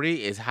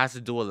story has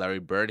to do with Larry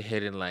Bird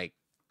hitting like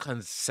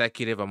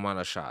consecutive amount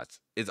of shots.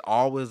 It's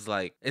always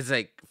like, it's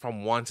like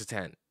from 1 to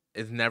 10.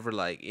 It's never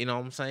like, you know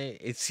what I'm saying?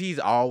 He's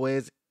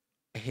always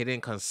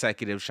hitting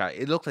consecutive shots.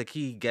 It looks like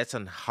he gets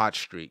on hot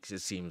streaks, it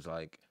seems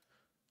like.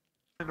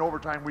 In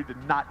overtime, we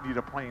did not need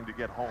a plane to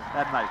get home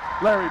that night.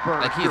 Larry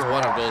Bird. Like he's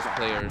one of those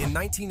players. In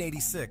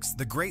 1986,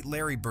 the great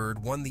Larry Bird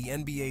won the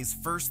NBA's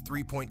first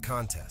three-point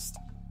contest.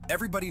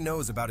 Everybody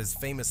knows about his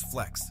famous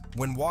flex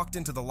when walked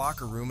into the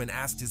locker room and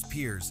asked his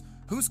peers,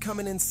 "Who's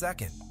coming in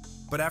second?"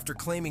 But after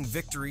claiming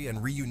victory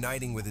and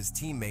reuniting with his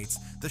teammates,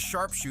 the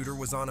sharpshooter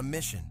was on a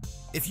mission.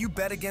 If you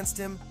bet against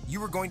him,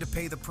 you were going to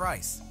pay the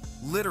price.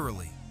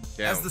 Literally.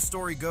 As the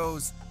story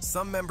goes,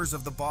 some members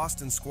of the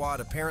Boston squad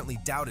apparently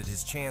doubted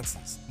his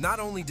chances. Not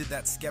only did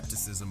that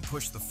skepticism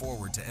push the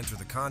forward to enter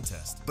the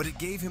contest, but it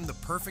gave him the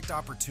perfect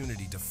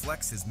opportunity to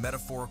flex his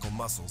metaphorical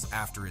muscles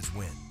after his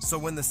win. So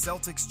when the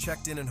Celtics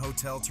checked in an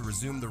hotel to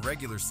resume the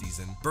regular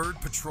season, Bird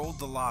patrolled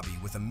the lobby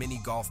with a mini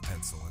golf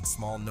pencil and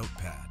small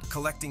notepad,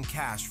 collecting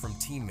cash from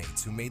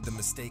teammates who made the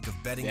mistake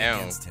of betting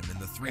against him in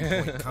the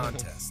three-point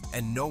contest,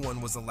 and no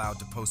one was allowed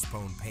to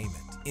postpone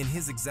payment. In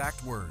his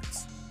exact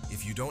words,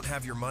 "If you don't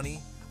have your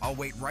money, I'll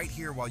wait right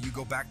here while you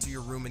go back to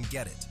your room and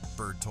get it,"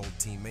 Bird told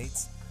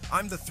teammates.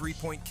 "I'm the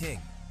three-point king."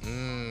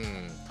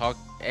 In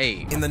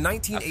the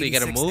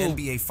 1986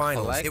 NBA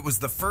Finals, it was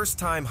the first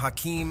time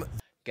Hakeem...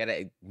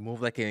 Gotta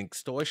move like an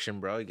extortion,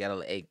 bro. You gotta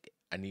like,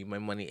 I need my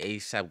money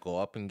ASAP. Go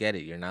up and get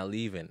it. You're not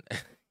leaving.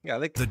 Yeah,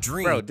 like the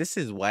dream. Bro, this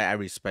is why I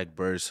respect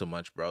Bird so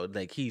much, bro.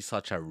 Like he's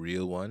such a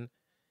real one.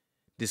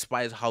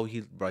 Despite how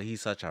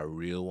he's such a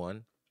real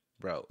one.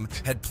 Bro.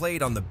 Had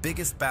played on the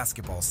biggest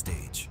basketball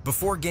stage.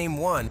 Before Game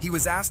 1, he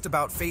was asked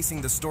about facing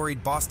the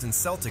storied Boston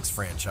Celtics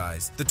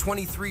franchise. The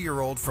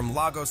 23-year-old from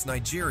Lagos,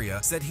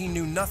 Nigeria, said he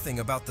knew nothing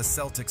about the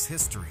Celtics'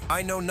 history.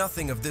 "I know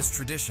nothing of this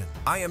tradition.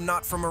 I am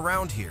not from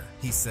around here,"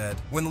 he said.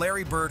 When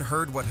Larry Bird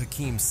heard what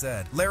Hakeem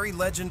said, Larry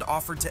Legend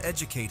offered to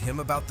educate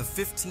him about the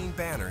 15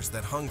 banners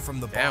that hung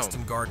from the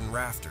Boston Garden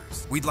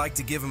rafters. "We'd like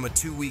to give him a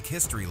 2-week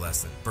history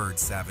lesson," Bird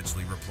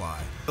savagely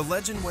replied. The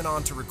legend went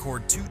on to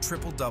record 2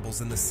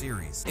 triple-doubles in the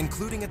series,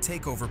 including a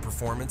takeover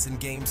performance in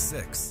Game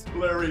 6.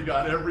 "Larry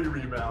got every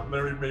rebound.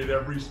 Larry made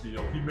every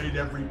steal. He made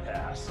every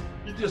pass.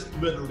 He just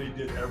literally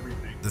did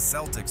everything." The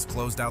Celtics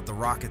closed out the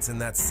Rockets in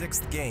that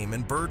 6th game,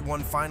 and Bird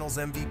won Finals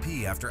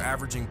MVP after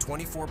averaging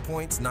 24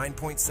 points,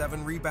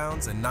 9.7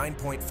 rebounds, and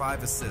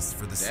 9.5 assists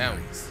for the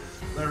series.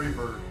 "Larry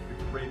Bird,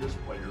 the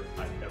greatest player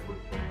I ever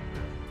played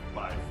with,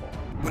 by far."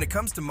 When it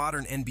comes to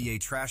modern NBA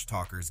trash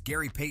talkers,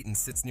 Gary Payton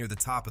sits near the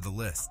top of the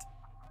list.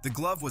 The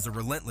glove was a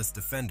relentless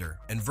defender,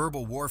 and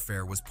verbal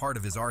warfare was part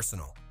of his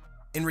arsenal.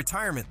 In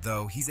retirement,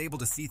 though, he's able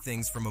to see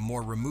things from a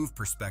more removed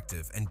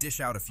perspective and dish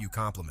out a few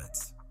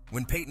compliments.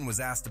 When Payton was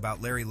asked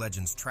about Larry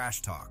Legend's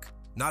trash talk,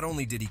 not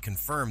only did he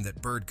confirm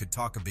that Bird could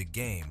talk a big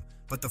game,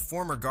 but the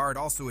former guard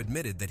also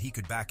admitted that he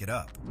could back it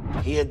up.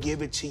 "He'll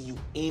give it to you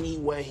any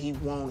way he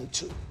wanted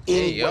to.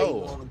 Any way he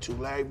wanted to.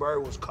 Larry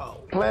Bird was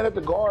cold. Playing at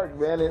the guard,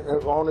 man,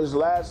 on his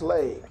last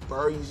leg.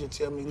 Bird used to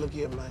tell me, "Look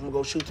here, man, I'm gonna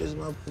go shoot this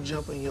motherfucker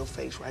jumper in your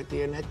face right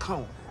there in that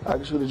corner. I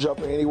can shoot a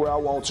jumper anywhere I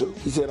want to."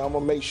 He said, "I'm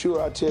gonna make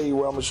sure I tell you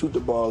where I'm gonna shoot the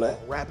ball at.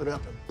 Wrap it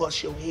up and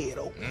bust your head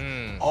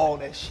open." All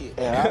that shit.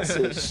 And I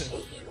said,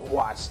 "Shit,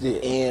 watch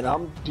this. And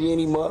I'm D'ing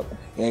him up,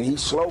 and he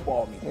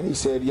slow-balled me. And he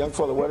said, young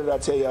fella, what did I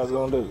tell you I was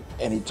going to do?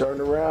 And he turned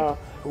around,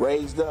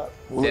 raised up,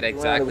 did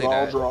exactly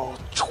that.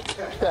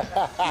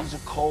 He's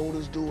the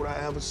coldest dude I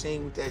ever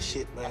seen with that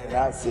shit, man. And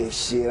I said,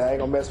 shit, I ain't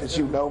going to mess with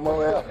you no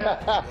more.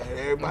 And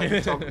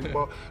everybody talking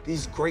about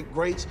these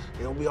greats,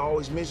 they don't be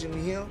always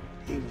mentioning him.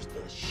 He was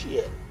the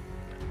shit.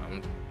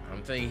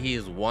 I'm thinking he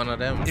is one of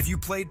them. If you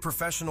played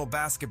professional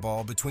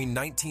basketball between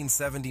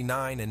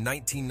 1979 and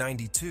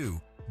 1992,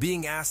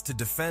 being asked to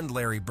defend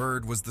Larry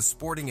Bird was the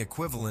sporting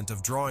equivalent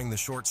of drawing the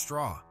short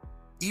straw.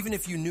 Even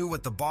if you knew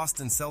what the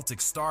Boston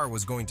Celtics star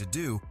was going to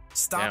do,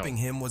 stopping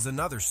him was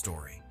another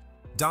story.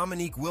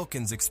 Dominique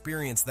Wilkins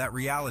experienced that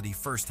reality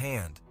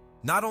firsthand.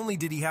 Not only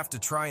did he have to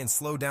try and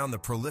slow down the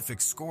prolific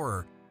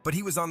scorer, but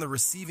he was on the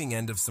receiving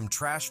end of some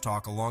trash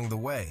talk along the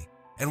way.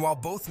 And while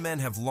both men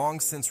have long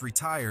since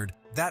retired,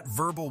 that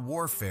verbal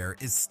warfare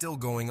is still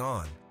going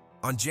on.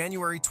 On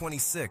January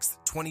 26,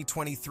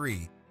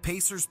 2023,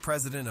 Pacers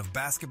president of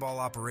basketball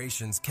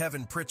operations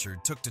Kevin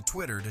Pritchard took to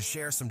Twitter to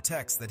share some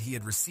texts that he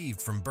had received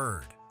from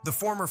Bird. The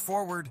former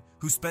forward,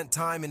 who spent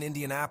time in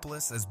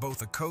Indianapolis as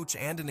both a coach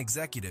and an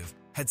executive,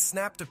 had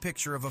snapped a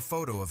picture of a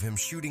photo of him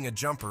shooting a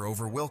jumper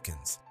over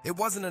Wilkins. It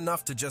wasn't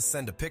enough to just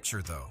send a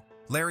picture, though.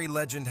 Larry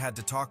Legend had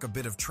to talk a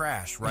bit of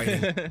trash,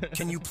 writing,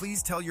 "Can you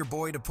please tell your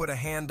boy to put a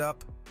hand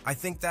up? I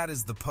think that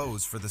is the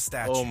pose for the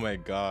statue." Oh my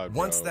God, bro.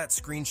 Once that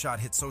screenshot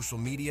hit social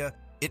media,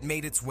 it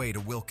made its way to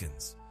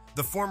Wilkins.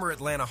 The former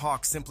Atlanta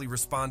Hawk simply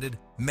responded,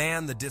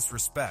 "Man, the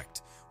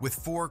disrespect," with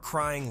 4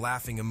 crying,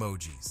 laughing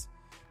emojis.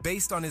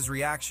 Based on his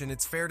reaction,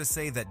 it's fair to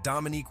say that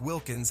Dominique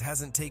Wilkins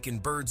hasn't taken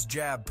Bird's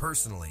jab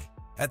personally.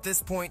 At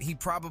this point, he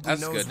probably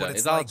knows what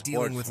it's like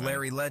dealing with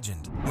Larry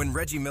Legend. When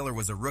Reggie Miller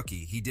was a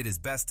rookie, he did his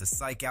best to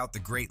psych out the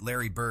great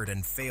Larry Bird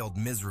and failed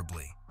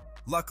miserably.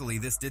 Luckily,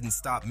 this didn't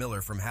stop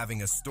Miller from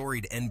having a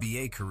storied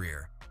NBA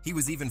career. He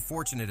was even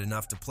fortunate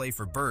enough to play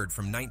for Bird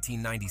from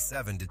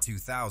 1997 to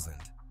 2000.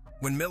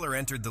 When Miller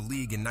entered the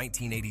league in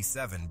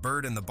 1987,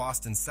 Bird and the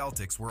Boston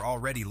Celtics were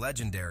already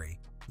legendary.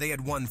 They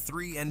had won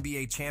 3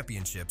 NBA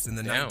championships in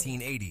the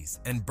 1980s,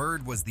 and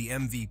Bird was the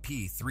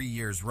MVP 3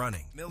 years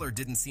running. Miller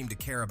didn't seem to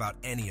care about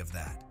any of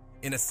that.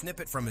 In a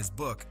snippet from his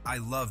book, I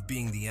Love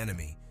Being the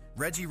Enemy,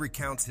 Reggie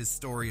recounts his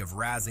story of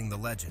razzing the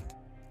legend.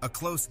 A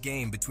close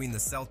game between the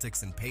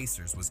Celtics and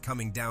Pacers was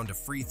coming down to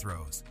free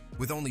throws.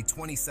 With only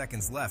 20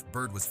 seconds left,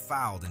 Bird was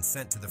fouled and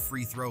sent to the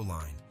free throw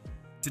line.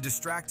 To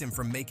distract him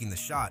from making the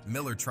shot,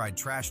 Miller tried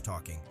trash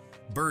talking.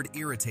 Bird,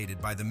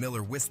 irritated by the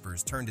Miller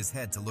whispers, turned his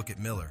head to look at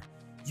Miller.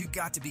 "You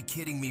got to be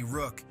kidding me,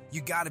 Rook.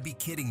 You got to be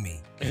kidding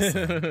me," he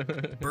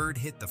said. Bird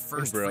hit the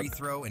first free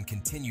throw and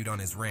continued on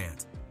his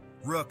rant.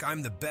 "Rook,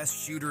 I'm the best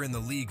shooter in the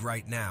league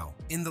right now.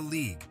 In the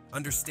league,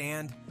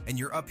 understand? And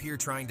you're up here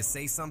trying to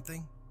say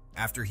something?"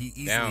 After he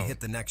easily hit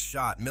the next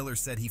shot, Miller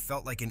said he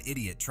felt like an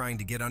idiot trying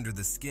to get under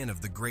the skin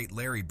of the great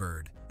Larry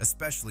Bird,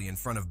 especially in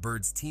front of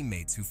Bird's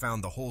teammates who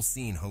found the whole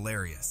scene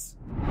hilarious.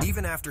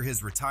 Even after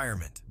his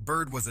retirement,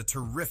 Bird was a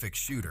terrific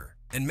shooter,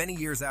 and many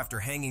years after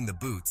hanging the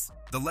boots,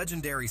 the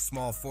legendary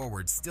small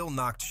forward still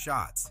knocked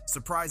shots,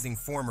 surprising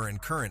former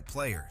and current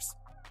players.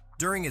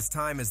 During his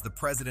time as the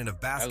president of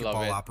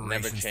basketball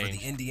operations for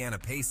the Indiana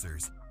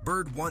Pacers,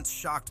 Bird once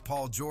shocked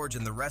Paul George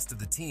and the rest of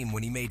the team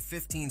when he made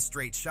 15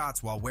 straight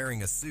shots while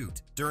wearing a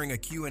suit. During a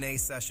Q&A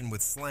session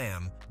with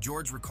Slam,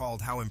 George recalled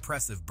how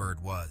impressive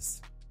Bird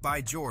was.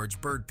 By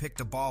George, Bird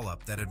picked a ball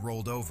up that had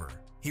rolled over.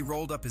 He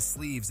rolled up his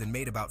sleeves and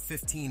made about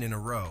 15 in a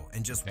row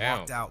and just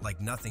walked out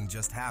like nothing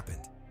just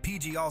happened.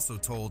 PG also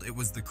told it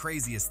was the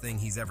craziest thing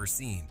he's ever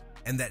seen,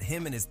 and that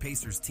him and his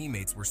Pacers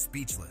teammates were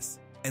speechless,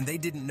 and they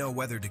didn't know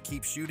whether to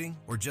keep shooting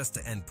or just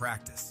to end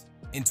practice.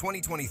 In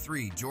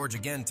 2023, George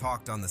again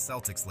talked on the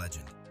Celtics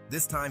legend.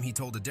 This time he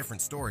told a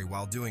different story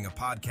while doing a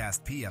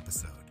Podcast P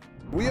episode.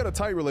 We had a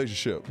tight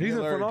relationship. He's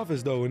in front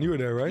office, though, when you were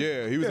there, right?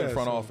 Yeah, he was in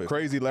front office.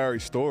 Crazy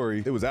Larry's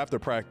story. It was after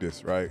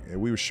practice, right?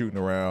 And we were shooting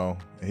around,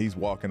 and he's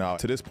walking out.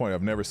 To this point,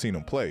 I've never seen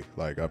him play.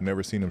 Like, I've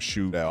never seen him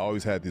shoot. I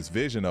always had this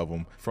vision of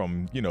him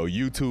from, you know,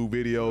 YouTube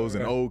videos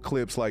and old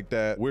clips like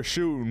that. We're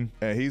shooting,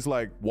 and he's,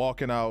 like,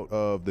 walking out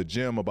of the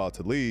gym about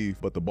to leave,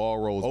 but the ball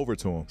rolls over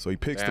to him. So he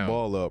picks the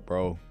ball up,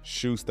 bro,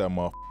 shoots that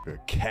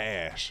motherfucker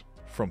cash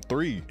from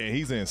 3, and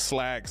he's in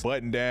slacks,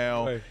 button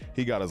down. Right.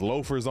 He got his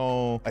loafers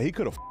on. He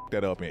could have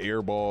that up and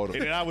airballed,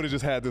 and then I would have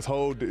just had this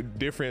whole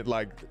different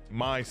like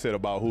mindset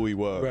about who he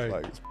was. Right.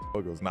 Like, this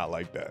was not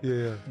like that.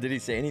 Yeah. Did he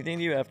say anything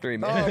to you after he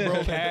made it? No,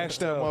 bro,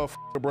 cashed that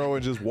motherfucker, bro,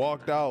 and just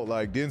walked out.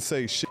 Like, didn't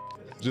say shit.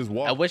 Just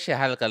walked. I wish I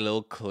had like a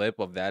little clip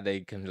of that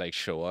they can like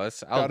show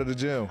us. Out of the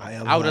gym.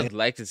 I would have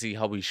liked to see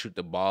how we shoot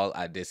the ball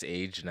at this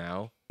age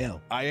now.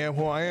 I am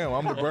who I am.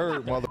 I'm the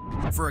Bird, mother.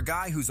 For a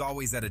guy who's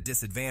always at a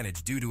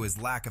disadvantage due to his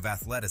lack of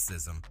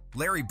athleticism,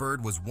 Larry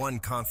Bird was one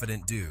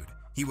confident dude.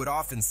 He would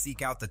often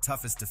seek out the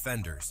toughest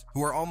defenders,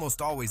 who are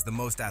almost always the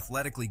most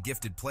athletically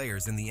gifted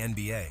players in the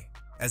NBA.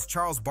 As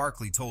Charles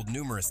Barkley told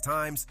numerous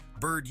times,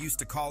 Bird used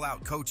to call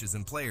out coaches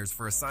and players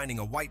for assigning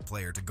a white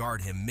player to guard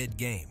him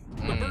mid-game.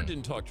 But Bird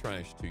didn't talk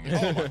trash to you.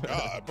 Oh my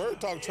God, Bird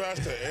talked trash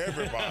to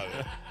everybody.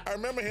 I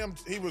remember him,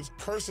 he was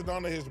cursing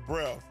under his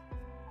breath.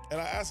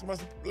 And I asked him, I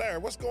said, Larry,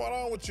 what's going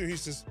on with you? He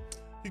says,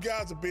 you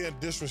guys are being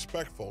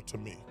disrespectful to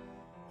me.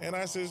 And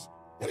I says,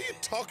 what are you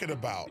talking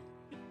about?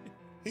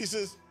 He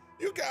says,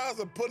 you guys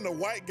are putting a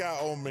white guy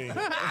on me.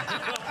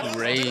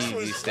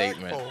 Crazy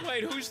statement.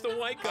 Wait, who's the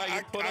white guy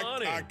you put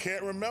on him? I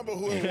can't remember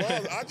who it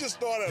was. I just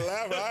started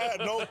laughing. I had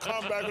no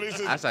comeback. He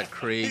says, that's a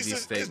crazy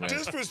statement.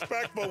 It's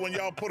disrespectful when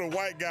y'all put a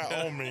white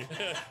guy on me.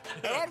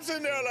 And I'm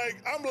sitting there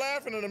like, I'm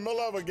laughing in the middle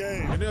of a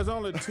game. And there's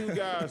only two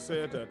guys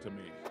said that to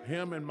me,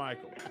 him and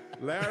Michael.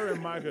 Larry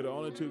and Michael are the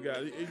only two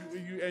guys.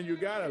 And you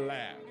gotta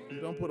laugh. You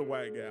don't put a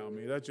white guy on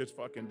me. That's just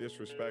fucking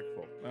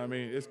disrespectful. I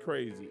mean, it's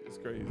crazy. It's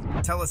crazy.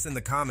 Tell us in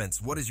the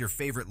comments, what is your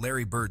favorite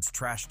Larry Bird's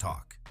trash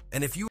talk?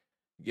 And if you...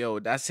 Yo,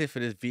 that's it for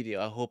this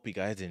video. I hope you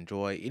guys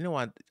enjoy. You know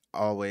what?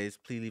 Always,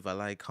 please leave a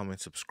like,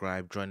 comment,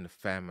 subscribe, join the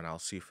fam, and I'll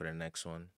see you for the next one.